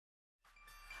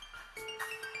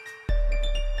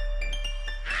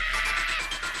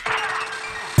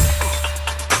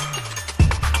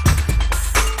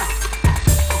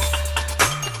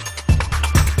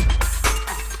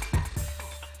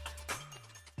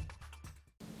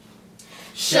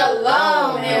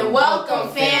Shalom and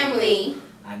welcome, family.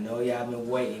 I know y'all been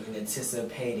waiting and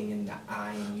anticipating in the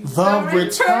INU. The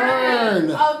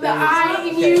return of the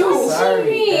INU.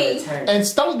 Sorry,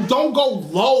 and don't go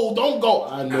low. Don't go.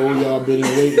 I know y'all been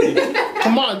waiting.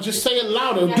 Come on, just say it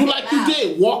louder. Do like you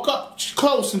did. Walk up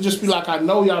close and just be like, I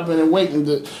know y'all been waiting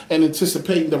and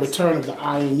anticipating the return of the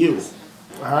INU.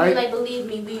 All right. Like, believe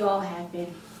me, we all have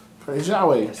been. Praise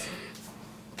Yahweh.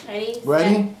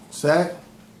 Ready? Set.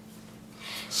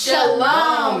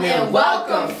 Shalom and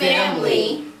welcome,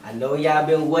 family. I know y'all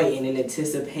been waiting and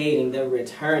anticipating the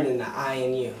return in the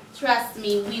INU. Trust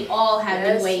me, we all have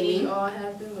been waiting. We all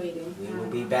have been waiting. We will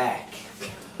be back.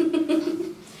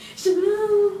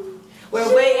 Shalom.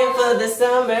 We're waiting for the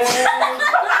summer.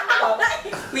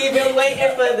 We've been waiting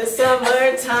for the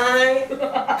summertime.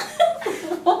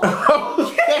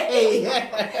 Okay.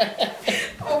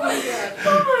 Oh my God.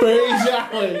 Praise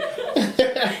Yahweh.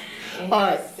 All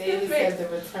right. David said the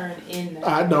return in the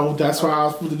I know, that's where I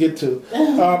was supposed to get to.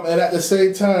 And at the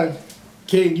same time,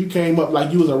 King, you came up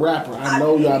like you was a rapper. I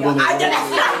know y'all been in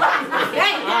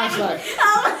I was like,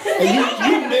 and you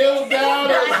kneeled down.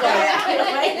 I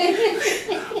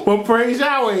was like, well, praise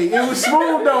Yahweh. It was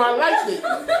smooth though. I liked it.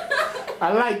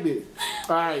 I liked it.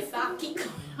 All right. Stop, keep going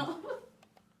on.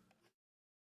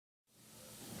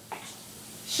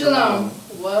 Shalom.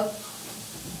 What?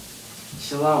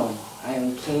 Shalom. I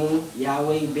am King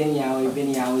Yahweh Ben Yahweh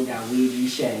Dawid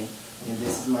Yishay, and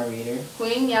this is my reader.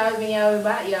 Queen Yahweh Ben Yahweh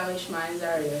Bat Yahweh Shema and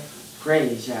Zaria.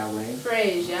 Praise Yahweh.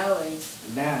 Praise Yahweh.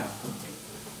 Now,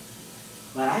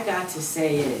 what I got to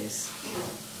say is,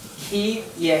 keep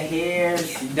your hair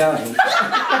done.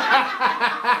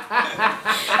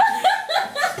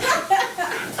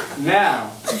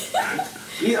 Now,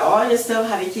 all this stuff,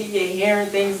 how to keep your hair and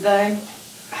things done,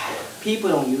 people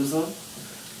don't use them.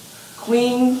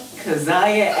 Queen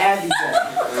Keziah Abigail,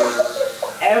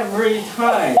 every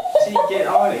time she get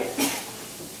on it,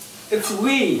 it's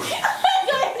we. Like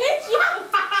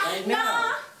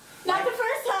now, Not the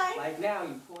first time. like now,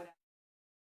 you pull it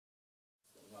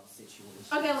out. Situation.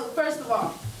 Okay, look, first of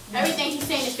all, everything she's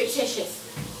saying is fictitious.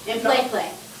 And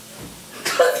play.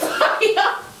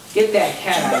 Get that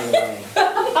cat out of the way.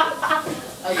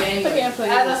 Okay, Okay, as play.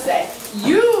 I say,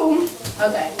 you.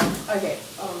 Okay.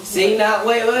 See, now,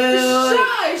 wait.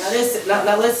 Shush!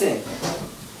 Now listen.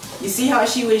 You see how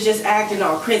she was just acting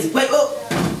all crazy? Wait up!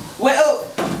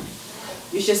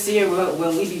 You should see her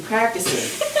when we be practicing.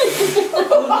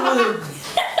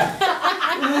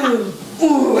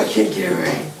 Ooh, I can't get it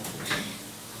right.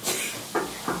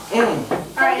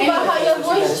 Alright, about how your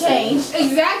voice changed.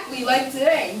 Exactly, like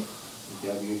today.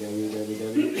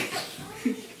 www.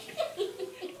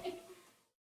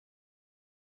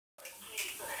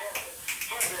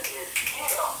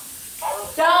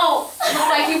 Don't! Looks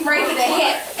like you breaking a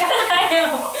hip. I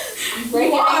am. You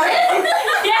breaking a hip?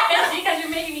 Yes, because you're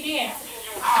making me dance.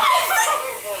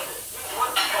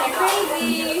 You're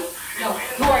crazy. No,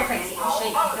 you are crazy. I'll show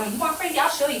you. No, you are crazy. I'll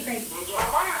show you crazy.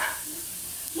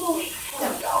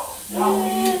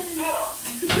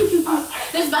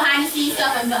 This behind the scenes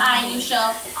stuff of the INU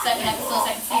show, second episode,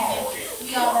 second season.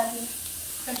 We all love you.